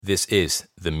This is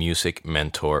the Music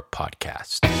Mentor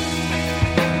Podcast.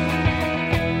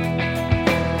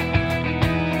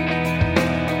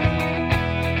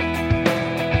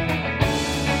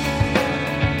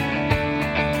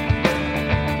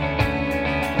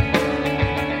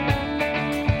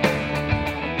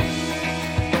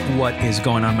 What is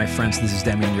going on, my friends? This is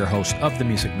Demian, your host of the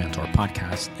Music Mentor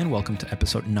Podcast, and welcome to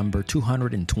episode number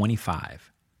 225.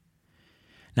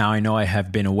 Now, I know I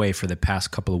have been away for the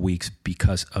past couple of weeks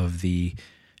because of the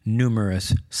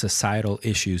numerous societal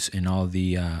issues and all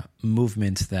the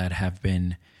movements that have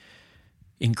been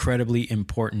incredibly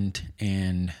important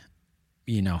and,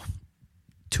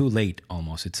 too late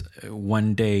almost. It's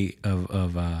one day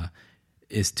of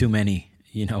is too many,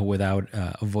 without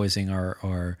voicing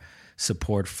our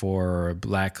support for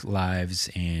Black lives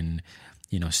and,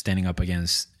 standing up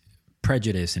against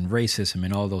prejudice and racism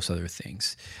and all those other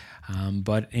things.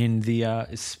 But in the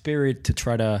spirit to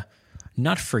try to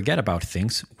not forget about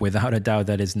things, without a doubt,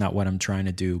 that is not what I'm trying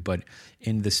to do. But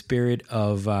in the spirit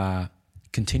of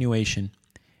continuation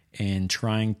and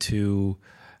trying to,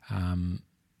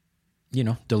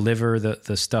 deliver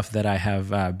the stuff that I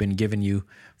have been giving you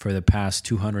for the past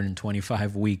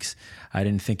 225 weeks, I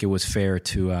didn't think it was fair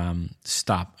to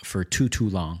stop for too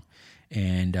long.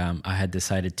 And I had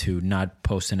decided to not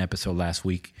post an episode last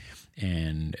week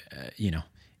and,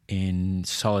 in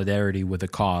solidarity with the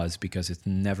cause, because it's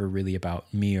never really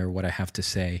about me or what I have to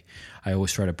say. I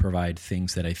always try to provide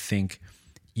things that I think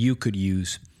you could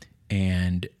use.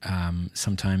 And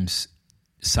sometimes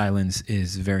silence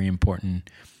is very important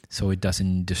so it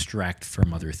doesn't distract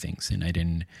from other things. And I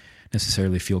didn't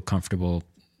necessarily feel comfortable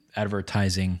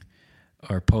advertising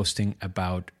or posting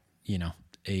about,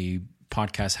 a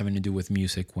podcast having to do with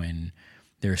music when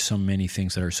there are so many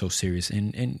things that are so serious.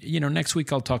 And next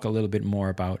week I'll talk a little bit more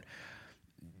about,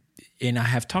 and I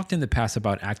have talked in the past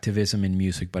about activism in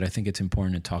music, but I think it's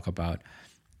important to talk about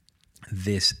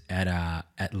this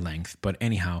at length. But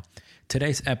anyhow,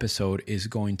 today's episode is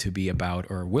going to be about,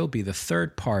 or will be, the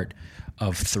third part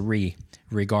of 3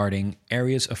 regarding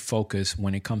areas of focus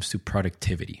when it comes to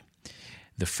productivity.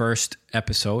 The first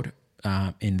episode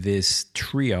in this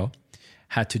trio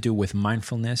had to do with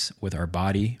mindfulness, with our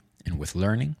body, and with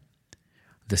learning.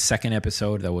 The second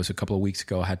episode, that was a couple of weeks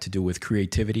ago, had to do with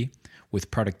creativity,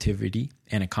 with productivity,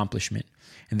 and accomplishment.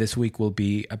 And this week will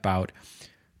be about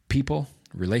people,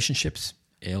 relationships.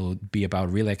 It'll be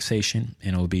about relaxation,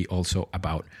 and it'll be also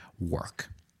about work.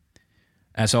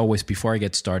 As always, before I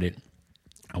get started,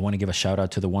 I want to give a shout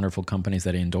out to the wonderful companies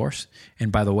that I endorse.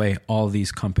 And by the way, all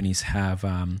these companies have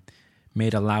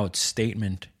made a loud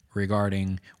statement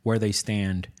regarding where they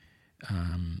stand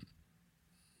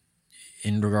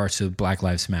in regards to Black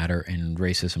Lives Matter and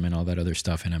racism and all that other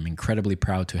stuff. And I'm incredibly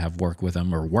proud to have work with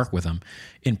them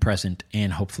in present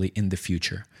and hopefully in the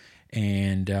future.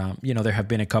 And, there have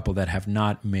been a couple that have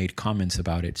not made comments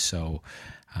about it. So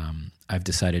I've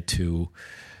decided to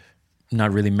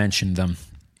not really mention them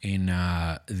in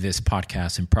this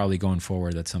podcast, and probably going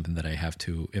forward, that's something that I have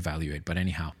to evaluate. But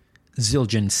anyhow,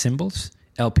 Zildjian Cymbals,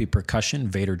 LP Percussion,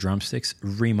 Vader Drumsticks,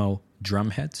 Remo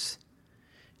Drumheads,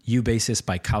 U-Bassist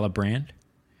by Calibrand,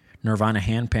 Nirvana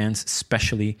Handpans,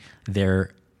 especially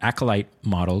their Acolyte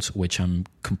models, which I'm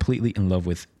completely in love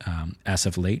with as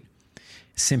of late,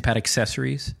 Simpad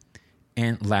Accessories,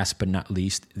 and last but not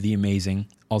least, the amazing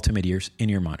Ultimate Ears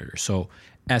in-ear monitor. So,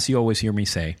 as you always hear me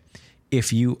say,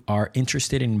 if you are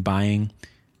interested in buying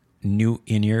new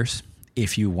in-ears,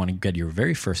 if you want to get your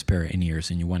very first pair of in-ears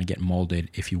and you want to get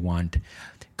molded, if you want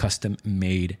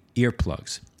custom-made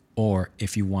earplugs, or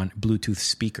if you want Bluetooth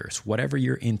speakers, whatever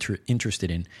you're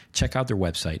interested in, check out their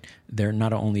website. They're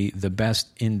not only the best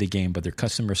in the game, but their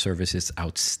customer service is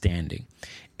outstanding.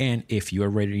 And if you are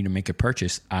ready to make a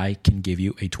purchase, I can give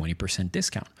you a 20%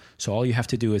 discount. So all you have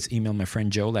to do is email my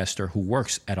friend Joe Lester, who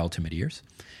works at Ultimate Ears,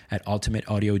 at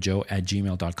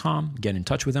ultimateaudiojoe@gmail.com. Get in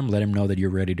touch with him. Let him know that you're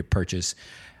ready to purchase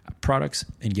products,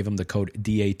 and give him the code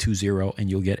DA20,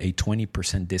 and you'll get a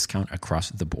 20% discount across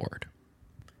the board.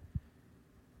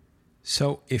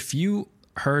 So if you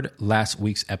heard last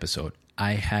week's episode,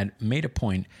 I had made a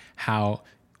point how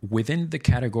within the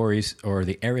categories or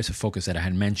the areas of focus that I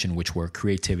had mentioned, which were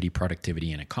creativity,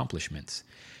 productivity, and accomplishments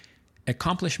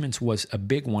was a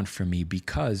big one for me,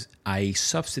 because I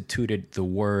substituted the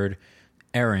word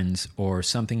errands, or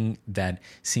something that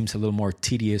seems a little more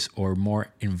tedious or more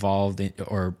involved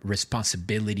or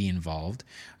responsibility involved,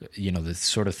 the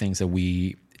sort of things that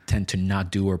we tend to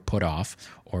not do or put off,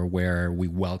 or where we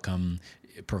welcome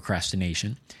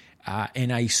procrastination.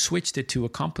 And I switched it to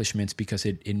accomplishments because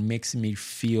it makes me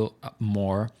feel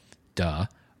more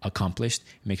accomplished.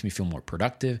 It makes me feel more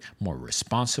productive, more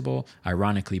responsible,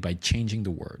 ironically, by changing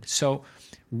the word. So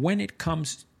when it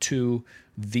comes to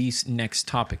these next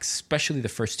topics, especially the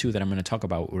first two that I'm going to talk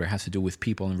about, where it has to do with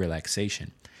people and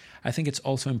relaxation, I think it's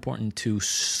also important to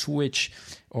switch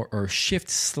or shift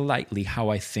slightly how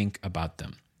I think about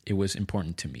them. It was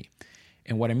important to me.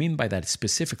 And what I mean by that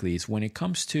specifically is when it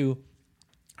comes to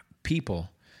people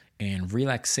and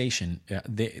relaxation,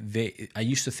 I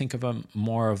used to think of them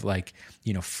more of like,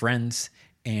 friends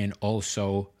and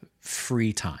also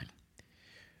free time.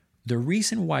 The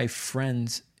reason why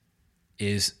friends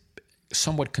is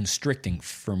somewhat constricting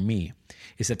for me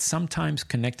is that sometimes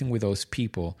connecting with those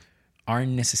people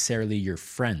aren't necessarily your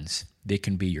friends. They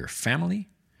can be your family,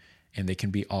 and they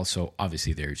can be also,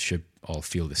 obviously, they should all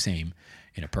feel the same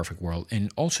in a perfect world,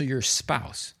 and also your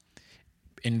spouse.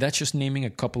 And that's just naming a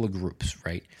couple of groups,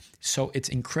 right? So it's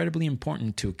incredibly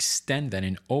important to extend that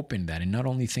and open that and not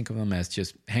only think of them as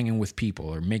just hanging with people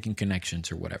or making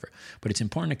connections or whatever, but it's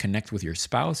important to connect with your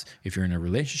spouse if you're in a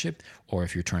relationship, or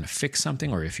if you're trying to fix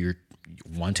something, or if you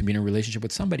want to be in a relationship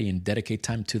with somebody and dedicate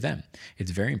time to them.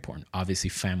 It's very important. Obviously,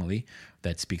 family,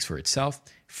 that speaks for itself.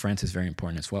 Friends is very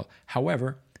important as well.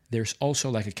 However, there's also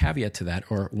like a caveat to that,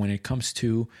 or when it comes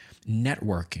to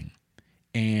networking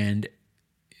and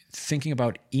thinking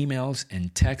about emails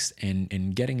and text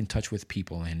and getting in touch with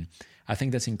people. And I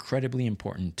think that's incredibly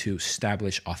important to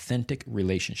establish authentic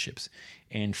relationships.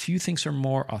 And few things are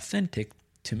more authentic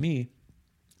to me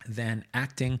than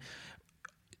acting,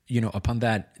 upon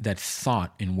that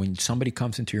thought. And when somebody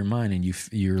comes into your mind and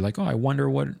you're like, oh, I wonder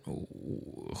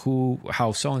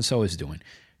how so-and-so is doing,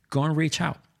 go and reach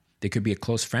out. They could be a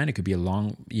close friend. It could be a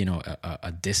long,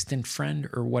 a distant friend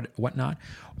or whatnot.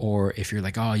 Or if you're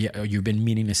like, oh yeah, you've been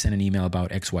meaning to send an email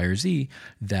about X, Y, or Z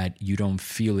that you don't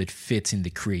feel it fits in the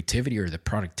creativity or the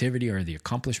productivity or the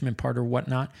accomplishment part or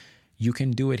whatnot, you can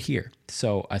do it here.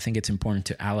 So I think it's important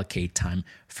to allocate time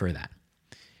for that.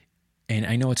 And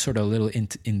I know it's sort of a little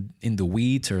in the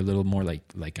weeds, or a little more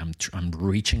like I'm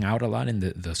reaching out a lot in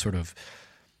the sort of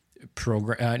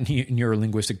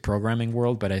neuro-linguistic programming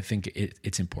world, but I think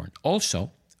it's important.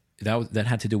 Also, that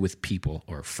had to do with people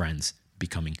or friends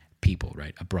becoming people,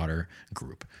 right? A broader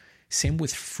group. Same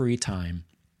with free time.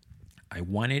 I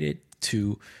wanted it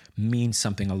to mean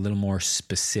something a little more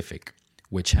specific,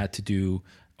 which had to do,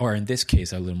 or in this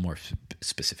case, a little more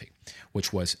specific,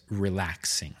 which was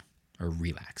relaxing or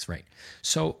relax, right?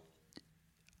 So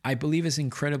I believe it's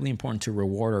incredibly important to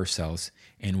reward ourselves,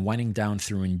 and winding down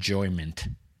through enjoyment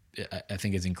I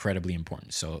think is incredibly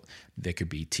important. So there could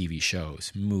be TV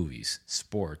shows, movies,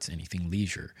 sports, anything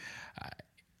leisure,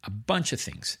 a bunch of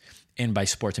things. And by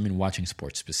sports, I mean watching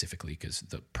sports specifically, because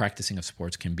the practicing of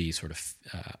sports can be sort of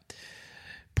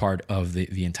part of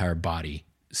the entire body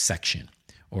section,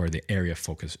 or the area of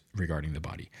focus regarding the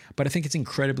body. But I think it's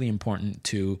incredibly important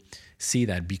to see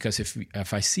that, because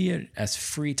if I see it as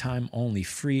free time only,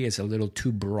 free is a little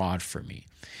too broad for me.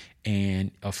 And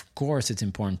of course, it's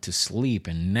important to sleep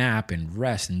and nap and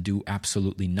rest and do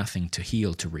absolutely nothing to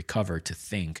heal, to recover, to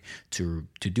think, to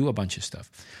do a bunch of stuff.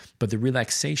 But the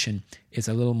relaxation is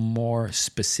a little more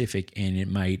specific, and it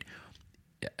might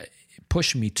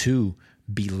push me to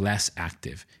be less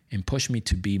active and push me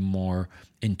to be more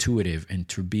intuitive and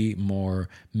to be more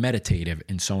meditative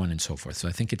and so on and so forth. So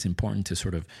I think it's important to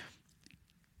sort of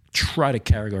try to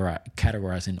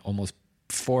categorize and almost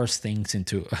force things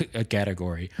into a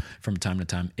category from time to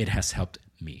time. It has helped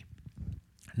me.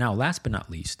 Now, last but not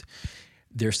least,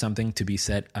 there's something to be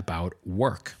said about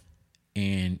work.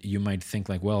 And you might think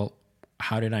like, well,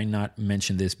 how did I not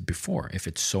mention this before? If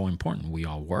it's so important, we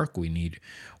all work. We need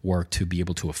work to be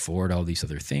able to afford all these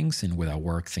other things. And without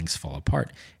work, things fall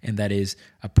apart. And that is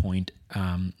a point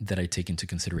that I take into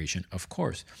consideration, of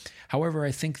course. However,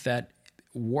 I think that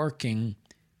working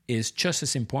is just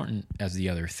as important as the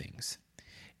other things.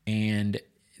 And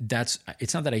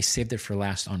it's not that I saved it for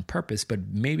last on purpose, but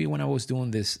maybe when I was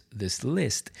doing this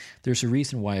list, there's a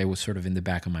reason why it was sort of in the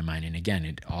back of my mind. And again,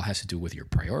 it all has to do with your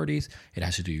priorities. It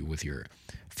has to do with your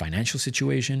financial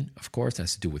situation. Of course, it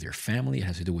has to do with your family. It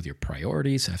has to do with your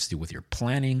priorities. It has to do with your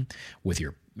planning, with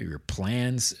your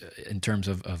plans in terms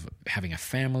of having a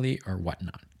family or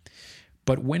whatnot.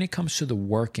 But when it comes to the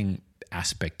working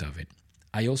aspect of it,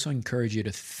 I also encourage you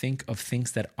to think of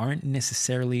things that aren't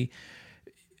necessarily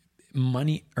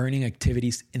money earning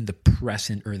activities in the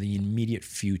present or the immediate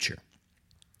future.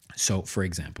 So, for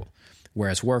example,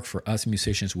 whereas work for us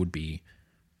musicians would be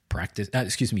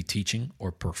teaching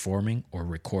or performing or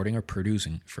recording or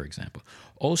producing, for example.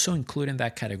 Also include in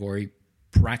that category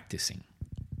practicing.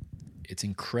 It's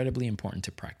incredibly important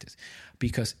to practice,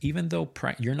 because even though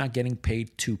you're not getting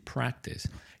paid to practice,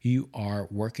 you are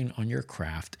working on your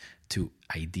craft to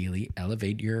ideally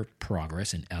elevate your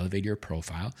progress and elevate your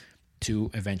profile to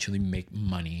eventually make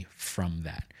money from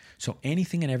that. So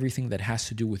anything and everything that has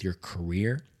to do with your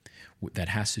career, that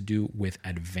has to do with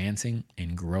advancing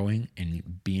and growing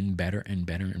and being better and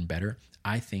better and better,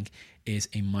 I think is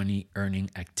a money earning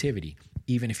activity,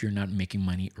 even if you're not making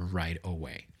money right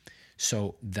away.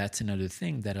 So that's another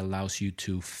thing that allows you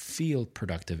to feel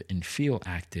productive and feel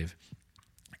active.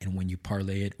 And when you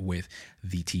parlay it with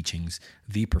the teachings,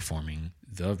 the performing,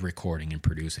 the recording and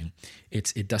producing,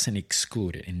 it doesn't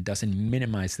exclude it and doesn't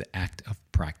minimize the act of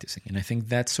practicing. And I think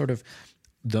that's sort of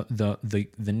the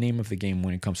name of the game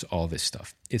when it comes to all this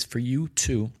stuff, is for you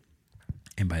to,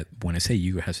 and when I say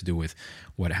you, it has to do with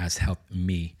what has helped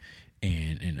me,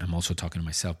 and I'm also talking to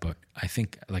myself, but I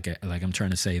think like I'm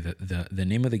trying to say that the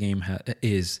name of the game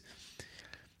is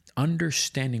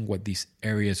understanding what these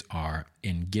areas are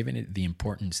and giving it the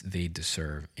importance they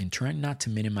deserve, and trying not to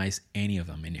minimize any of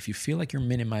them. And if you feel like you're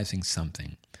minimizing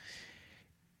something,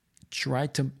 try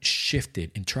to shift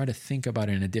it and try to think about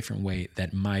it in a different way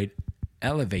that might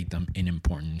elevate them in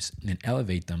importance and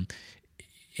elevate them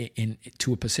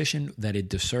to a position that it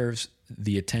deserves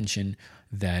the attention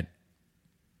that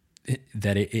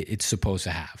it's supposed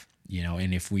to have,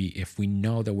 And if we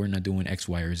know that we're not doing X,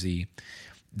 Y, or Z,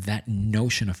 that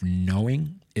notion of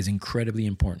knowing is incredibly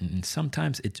important. And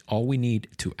sometimes it's all we need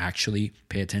to actually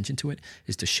pay attention to it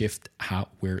is to shift how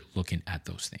we're looking at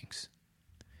those things.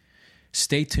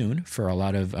 Stay tuned for a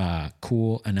lot of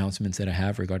cool announcements that I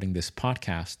have regarding this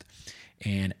podcast.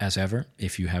 And as ever,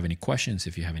 if you have any questions,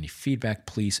 if you have any feedback,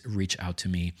 please reach out to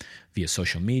me via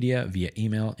social media, via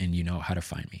email, and you know how to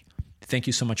find me. Thank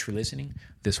you so much for listening.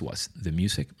 This was the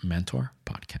Music Mentor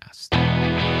Podcast.